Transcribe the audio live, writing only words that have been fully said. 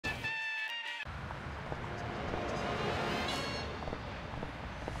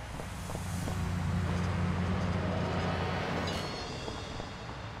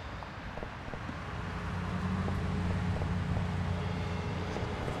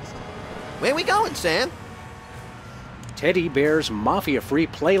Where we going, Sam? Teddy Bear's Mafia-free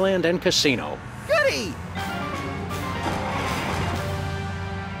playland and casino. Goody!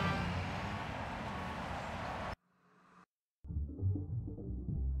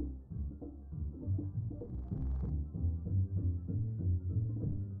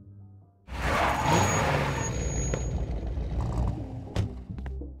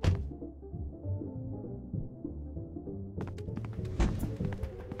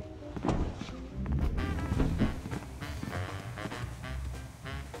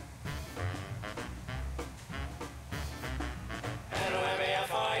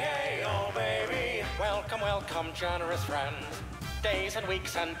 Welcome, generous friends. Days and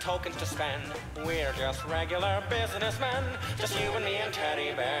weeks and tokens to spend. We're just regular businessmen, just you and me and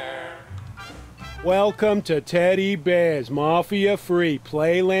Teddy Bear. Welcome to Teddy Bear's Mafia-free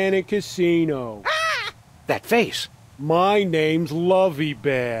playland and casino. Ah! That face. My name's Lovey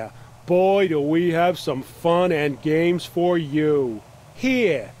Bear. Boy, do we have some fun and games for you.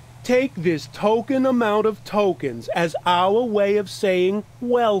 Here, take this token amount of tokens as our way of saying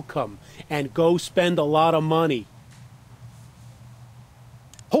welcome, and go spend a lot of money.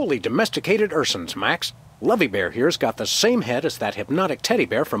 Holy domesticated Ursons, Max. Lovey Bear here's got the same head as that hypnotic teddy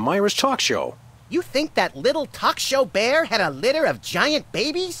bear from Myra's talk show. You think that little talk show bear had a litter of giant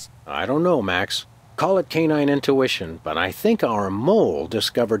babies? I don't know, Max. Call it canine intuition, but I think our mole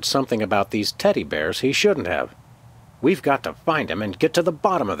discovered something about these teddy bears he shouldn't have. We've got to find him and get to the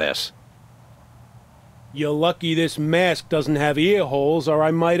bottom of this. You're lucky this mask doesn't have ear holes, or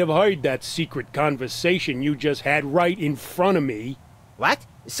I might have heard that secret conversation you just had right in front of me. What?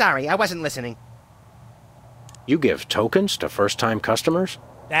 Sorry, I wasn't listening. You give tokens to first-time customers?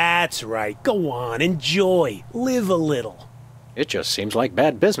 That's right. Go on, enjoy. Live a little. It just seems like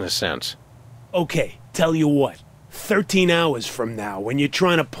bad business sense. Okay, tell you what. 13 hours from now, when you're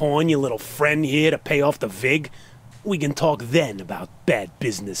trying to pawn your little friend here to pay off the VIG, we can talk then about bad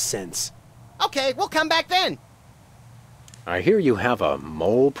business sense. Okay, we'll come back then. I hear you have a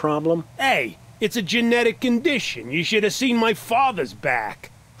mole problem? Hey, it's a genetic condition. You should have seen my father's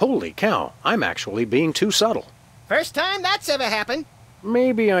back. Holy cow, I'm actually being too subtle. First time that's ever happened.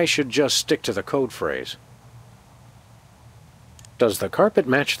 Maybe I should just stick to the code phrase. Does the carpet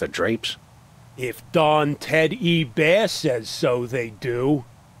match the drapes? If Don Ted E. Bear says so, they do.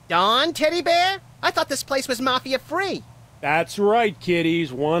 Don Teddy Bear? I thought this place was mafia-free. That's right,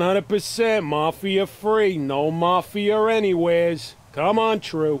 kiddies. 100% mafia-free. No mafia anywheres. Come on,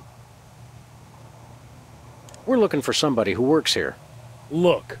 True. We're looking for somebody who works here.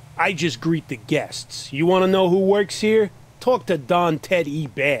 Look, I just greet the guests. You want to know who works here? Talk to Don Ted E.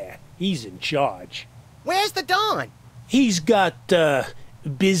 Bear. He's in charge. Where's the Don? He's got,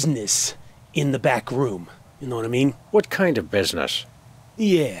 business in the back room. You know what I mean? What kind of business?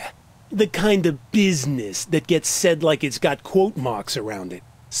 Yeah. The kind of business that gets said like it's got quote marks around it,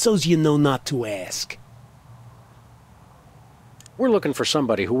 so's you know not to ask. We're looking for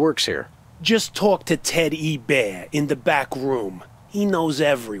somebody who works here. Just talk to Ted E. Bear in the back room. He knows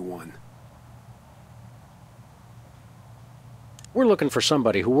everyone. We're looking for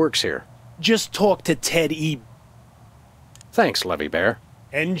somebody who works here. Just talk to Ted E. Thanks, Lovey Bear.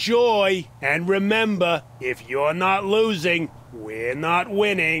 Enjoy, and remember, if you're not losing, we're not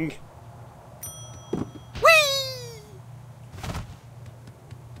winning.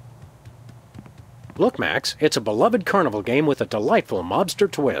 Look, Max, it's a beloved carnival game with a delightful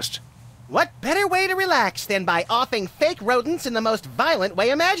mobster twist. What better way to relax than by offing fake rodents in the most violent way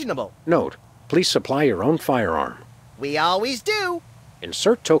imaginable? Note, please supply your own firearm. We always do.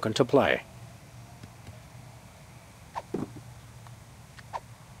 Insert token to play.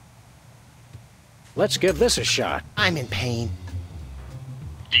 Let's give this a shot. I'm in pain.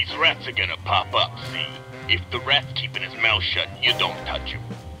 These rats are gonna pop up, see? If the rat's keeping his mouth shut, you don't touch him.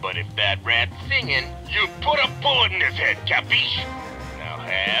 But if that rat's singing, you put a bullet in his head, capiche? Now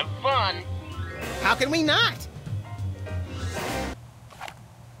have fun. How can we not?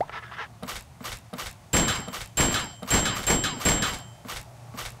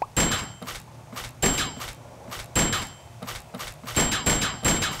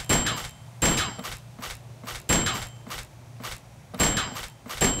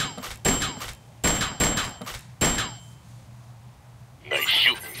 Nice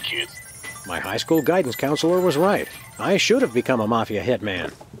shooting, kid. My high school guidance counselor was right. I should have become a mafia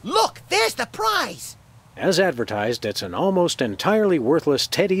hitman. Look, there's the prize! As advertised, it's an almost entirely worthless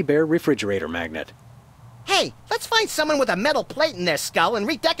teddy bear refrigerator magnet. Hey, let's find someone with a metal plate in their skull and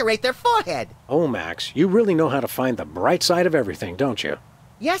redecorate their forehead. Oh, Max, you really know how to find the bright side of everything, don't you?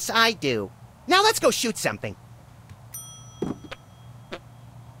 Yes, I do. Now let's go shoot something.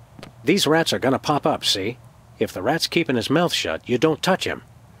 These rats are gonna pop up, see? If the rat's keeping his mouth shut, you don't touch him.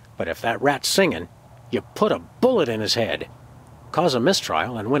 But if that rat's singing, you put a bullet in his head. Cause a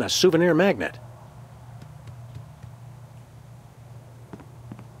mistrial and win a souvenir magnet.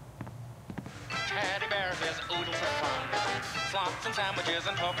 Teddy bears, there's oodles of fun. Slots and sandwiches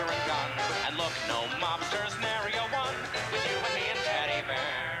and poker and gun. And look, no mobsters, nary a one. With you and me and Teddy Bear.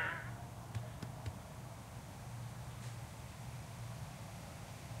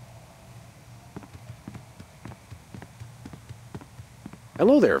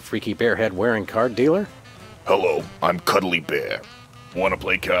 Hello there, freaky bearhead wearing card dealer. Hello, I'm Cuddly Bear. Wanna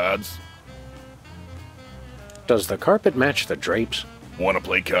play cards? Does the carpet match the drapes? Wanna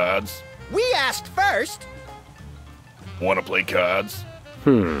play cards? We asked first. Wanna play cards?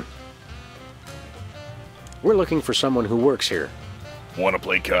 We're looking for someone who works here. Wanna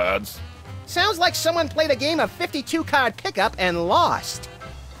play cards? Sounds like someone played a game of 52 card pickup and lost.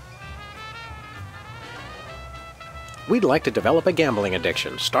 We'd like to develop a gambling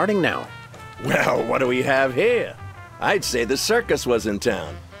addiction, starting now. Well, what do we have here? I'd say the circus was in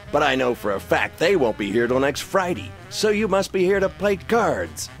town, but I know for a fact they won't be here till next Friday, so you must be here to play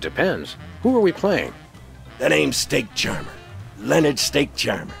cards. Depends. Who are we playing? The name's Steak Charmer. Leonard Steak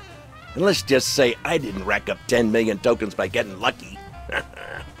Charmer. And let's just say I didn't rack up 10 million tokens by getting lucky.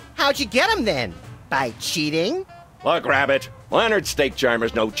 How'd you get him then? By cheating? Look, Rabbit, Leonard Steak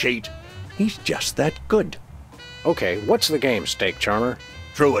Charmer's no cheat. He's just that good. Okay, what's the game, Steak Charmer?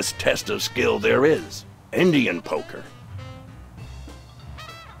 Truest test of skill there is. Indian poker.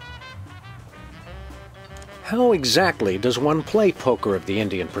 How exactly does one play poker of the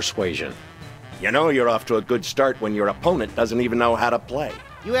Indian persuasion? You know you're off to a good start when your opponent doesn't even know how to play.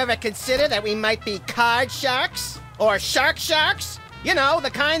 You ever consider that we might be card sharks? Or sharks? You know, the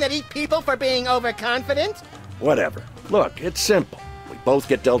kind that eat people for being overconfident? Whatever. Look, it's simple. We both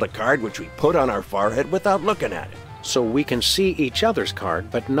get dealt a card which we put on our forehead without looking at it. So we can see each other's card,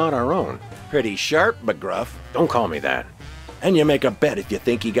 but not our own. Pretty sharp, McGruff. Don't call me that. And you make a bet if you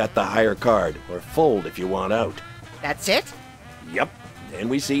think you got the higher card, or fold if you want out. That's it? Yep. Then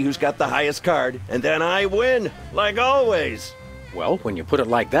we see who's got the highest card, and then I win, like always. Well, when you put it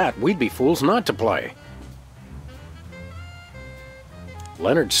like that, we'd be fools not to play.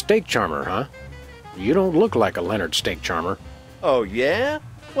 Leonard Steak Charmer, huh? You don't look like a Leonard Steak Charmer. Oh, yeah?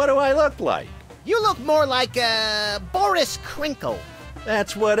 What do I look like? You look more like, Boris Crinkle.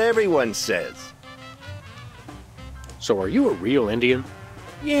 That's what everyone says. So are you a real Indian?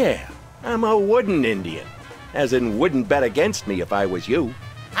 Yeah, I'm a wooden Indian. As in, wouldn't bet against me if I was you.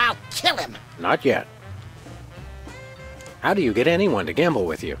 I'll kill him. Not yet. How do you get anyone to gamble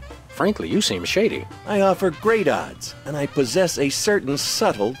with you? Frankly, you seem shady. I offer great odds, and I possess a certain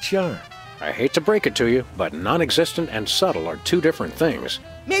subtle charm. I hate to break it to you, but non-existent and subtle are two different things.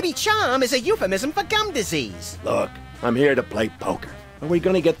 Maybe charm is a euphemism for gum disease. Look, I'm here to play poker. Are we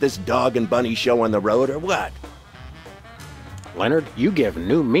gonna get this dog and bunny show on the road or what? Leonard, you give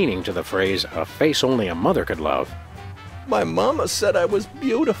new meaning to the phrase, a face only a mother could love. My mama said I was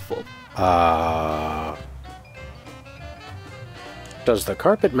beautiful. Does the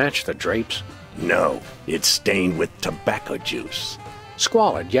carpet match the drapes? No, it's stained with tobacco juice.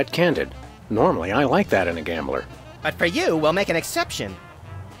 Squalid yet candid. Normally, I like that in a gambler. But for you, we'll make an exception.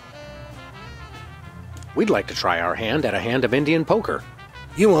 We'd like to try our hand at a hand of Indian poker.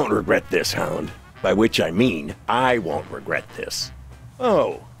 You won't regret this, Hound. By which I mean, I won't regret this.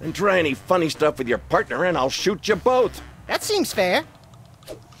 Oh, and try any funny stuff with your partner and I'll shoot you both. That seems fair.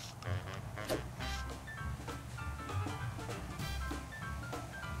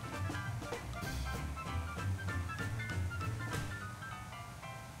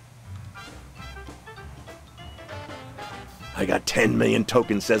 I got 10 million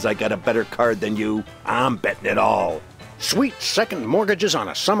tokens says I got a better card than you. I'm betting it all. Sweet second mortgages on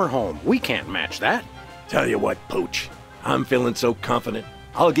a summer home. We can't match that. Tell you what, Pooch. I'm feeling so confident.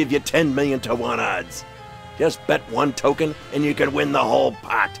 I'll give you 10 million to 1 odds. Just bet 1 token and you can win the whole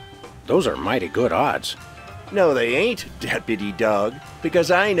pot. Those are mighty good odds. No, they ain't, Deputy Dog,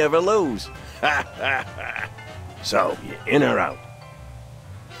 because I never lose. Ha ha ha. So, you in or out?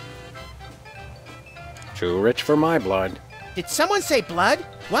 Too rich for my blood. Did someone say blood?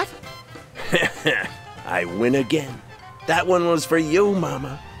 What? I win again. That one was for you,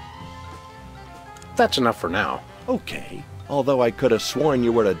 Mama. That's enough for now. Okay, although I could have sworn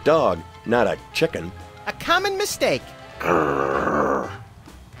you were a dog, not a chicken. A common mistake. Grrr.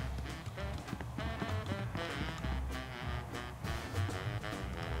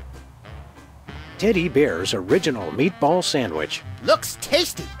 Teddy Bear's original meatball sandwich. Looks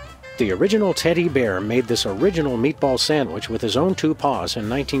tasty. The original teddy bear made this original meatball sandwich with his own 2 paws in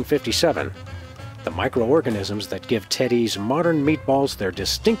 1957. The microorganisms that give Teddy's modern meatballs their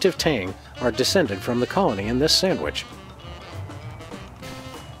distinctive tang are descended from the colony in this sandwich.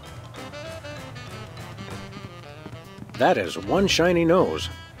 That is one shiny nose.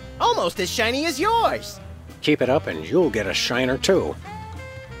 Almost as shiny as yours. Keep it up and you'll get a shiner too.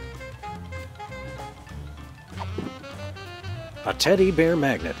 A teddy bear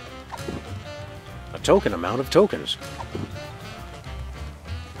magnet. A token amount of tokens.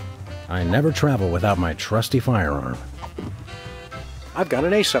 I never travel without my trusty firearm. I've got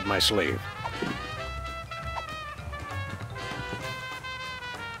an ace up my sleeve.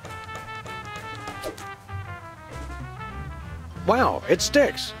 Wow, it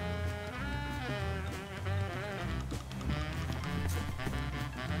sticks!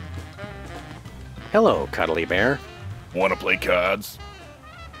 Hello, Cuddly Bear. Wanna play cards?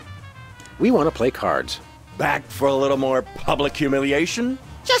 We want to play cards. Back for a little more public humiliation?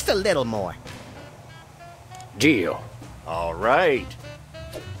 Just a little more. Deal. All right.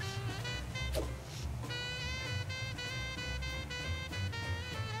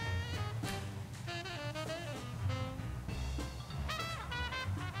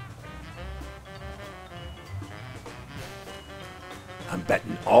 I'm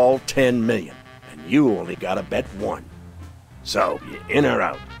betting all 10 million, and you only gotta bet 1. So, you in or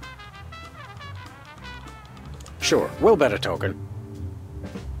out? Sure, we'll bet a token.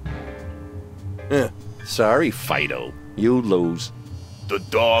 Sorry, Fido. You lose. The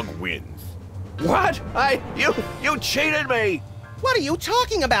dog wins. What? You cheated me! What are you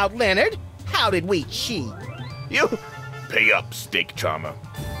talking about, Leonard? How did we cheat? You... Pay up, steak charmer.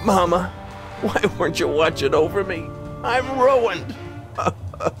 Mama, why weren't you watching over me? I'm ruined.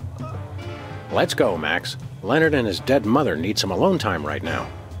 Let's go, Max. Leonard and his dead mother need some alone time right now.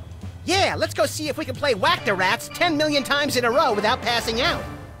 Yeah, let's go see if we can play Whack the Rats 10 million times in a row without passing out.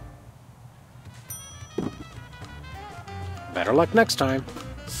 Better luck next time.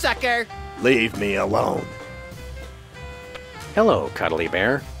 Sucker. Leave me alone. Hello, Cuddly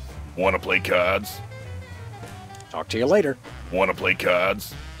Bear. Wanna play cards? Talk to you later. Wanna play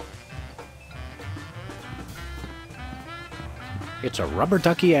cards? It's a rubber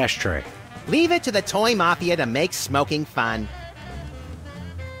ducky ashtray. Leave it to the toy mafia to make smoking fun.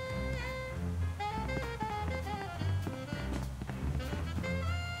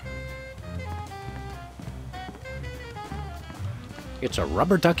 It's a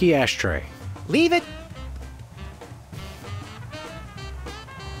rubber ducky ashtray. Leave it.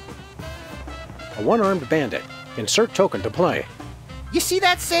 A one-armed bandit. Insert token to play. You see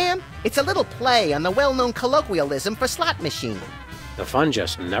that, Sam? It's a little play on the well-known colloquialism for slot machine. The fun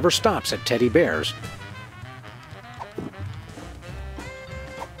just never stops at Teddy Bear's.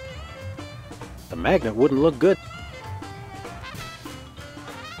 The magnet wouldn't look good.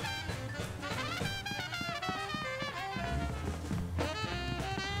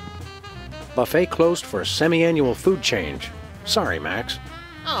 Buffet closed for a semi-annual food change. Sorry, Max.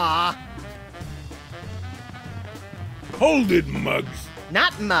 Aw, Hold it, Muggs.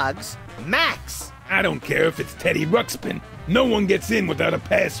 not Muggs. Max. I don't care if it's Teddy Ruxpin. No one gets in without a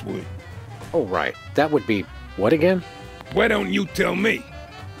password. Oh, right. That would be... what again? Why don't you tell me?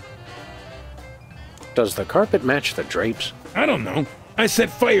 Does the carpet match the drapes? I don't know. I set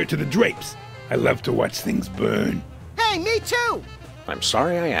fire to the drapes. I love to watch things burn. Hey, me too. I'm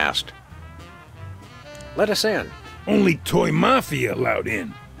sorry I asked. Let us in. Only Toy Mafia allowed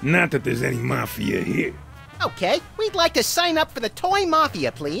in. Not that there's any Mafia here. Okay, we'd like to sign up for the Toy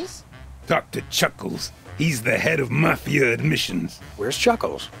Mafia, please. Talk to Chuckles. He's the head of Mafia admissions. Where's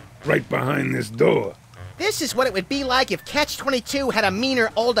Chuckles? Right behind this door. This is what it would be like if Catch-22 had a meaner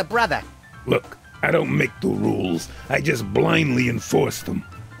older brother. Look, I don't make the rules. I just blindly enforce them.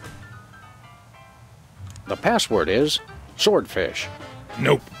 The password is... swordfish.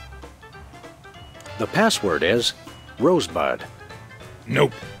 Nope. The password is... rosebud.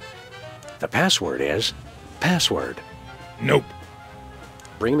 Nope. The password is... password. Nope.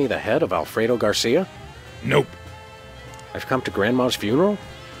 Bring me the head of Alfredo Garcia? Nope. I've come to Grandma's funeral?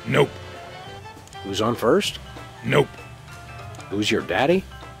 Nope. Who's on first? Nope. Who's your daddy?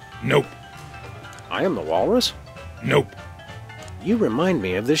 Nope. I am the walrus? Nope. You remind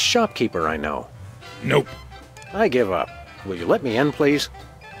me of this shopkeeper I know. Nope. I give up. Will you let me in, please?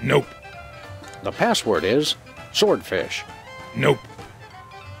 Nope. The password is... swordfish. Nope.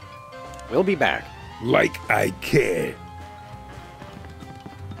 We'll be back. Like I care.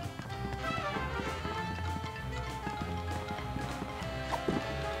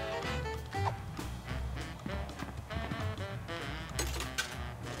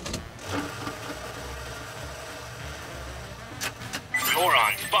 You're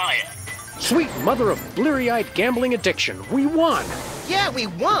on fire. Sweet mother of bleary-eyed gambling addiction, we won! Yeah, we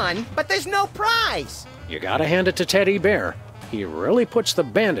won, but there's no prize. You gotta hand it to Teddy Bear. He really puts the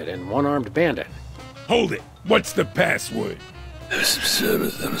bandit in One-Armed Bandit. Hold it. What's the password?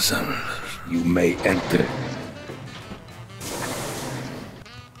 You may enter.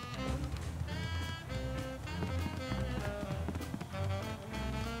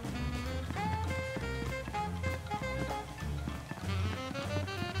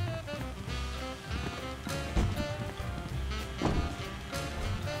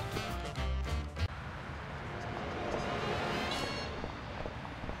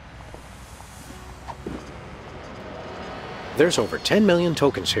 There's over 10 million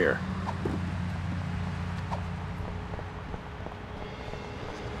tokens here.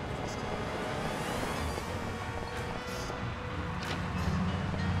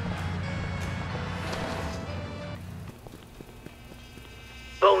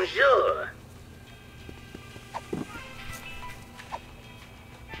 Bonjour.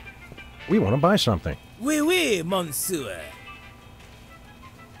 We want to buy something. Oui, monsieur.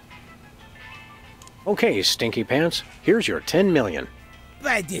 Okay, Stinky Pants, here's your 10 million.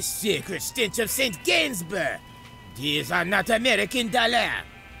 By the sacred stench of St. Gainsborough, these are not American dollars.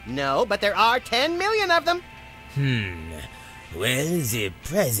 No, but there are 10 million of them. Well, the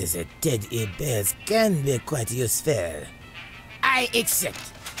prizes at Teddy Bear's can be quite useful. I accept,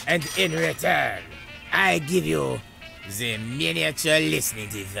 and in return, I give you the miniature listening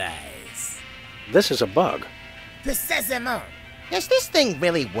device. This is a bug. Precisement. Does this thing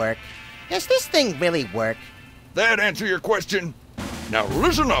really work? Does this thing really work? That answer your question? Now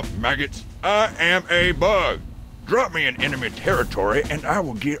listen up, maggots. I am a bug. Drop me in enemy territory and I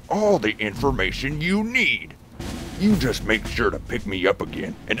will get all the information you need. You just make sure to pick me up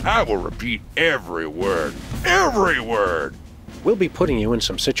again and I will repeat every word. Every word! We'll be putting you in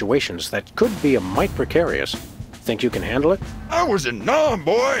some situations that could be a mite precarious. Think you can handle it? I was in Nam,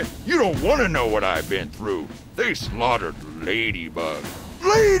 boy! You don't want to know what I've been through. They slaughtered ladybugs.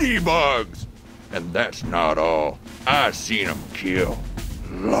 Ladybugs! And that's not all. I seen them kill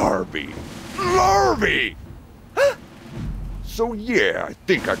larvae. Larvae! So yeah, I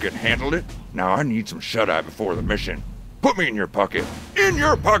think I can handle it. Now I need some shut-eye before the mission. Put me in your pocket. In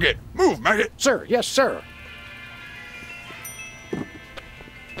your pocket! Move, maggot! Sir, yes, sir.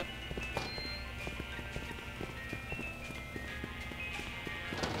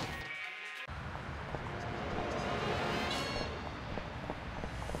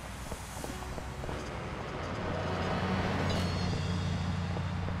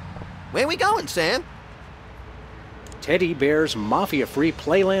 Where we going, Sam? Teddy Bear's mafia-free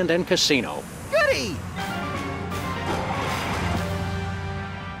playland and casino. Goody!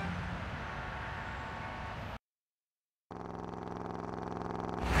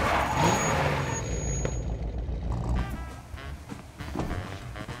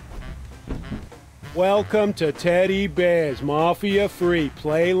 Welcome to Teddy Bear's Mafia-Free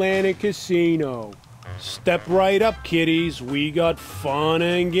Playland and Casino. Step right up, kiddies. We got fun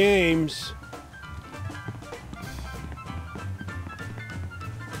and games.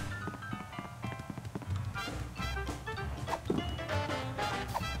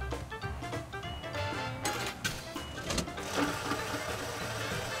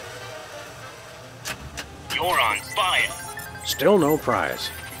 You're on fire. Still no prize.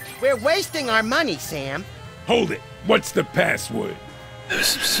 We're wasting our money, Sam. Hold it. What's the password?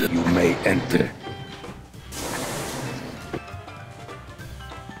 You may enter.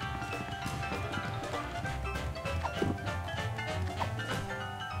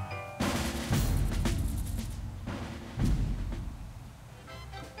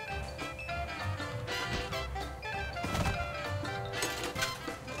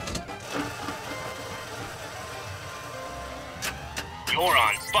 You're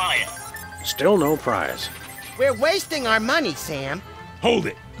on fire. Still no prize. We're wasting our money, Sam. Hold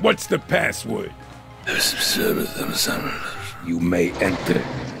it. What's the password? You may enter.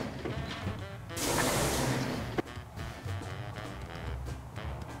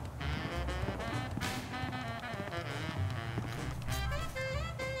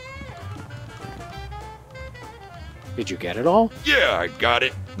 Did you get it all? Yeah, I got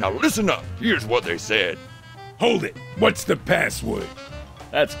it. Now listen up. Here's what they said. Hold it. What's the password?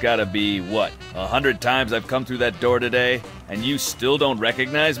 That's gotta be, what, 100 times I've come through that door today, and you still don't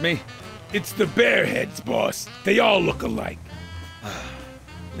recognize me? It's the Bearheads, boss. They all look alike.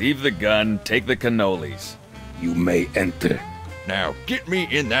 Leave the gun, take the cannolis. You may enter. Now get me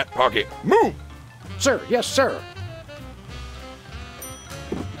in that pocket. Move! Sir, yes, sir.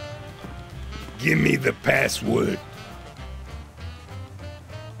 Give me the password.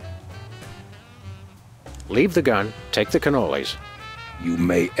 Leave the gun, take the cannolis. You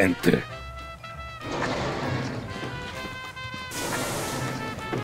may enter.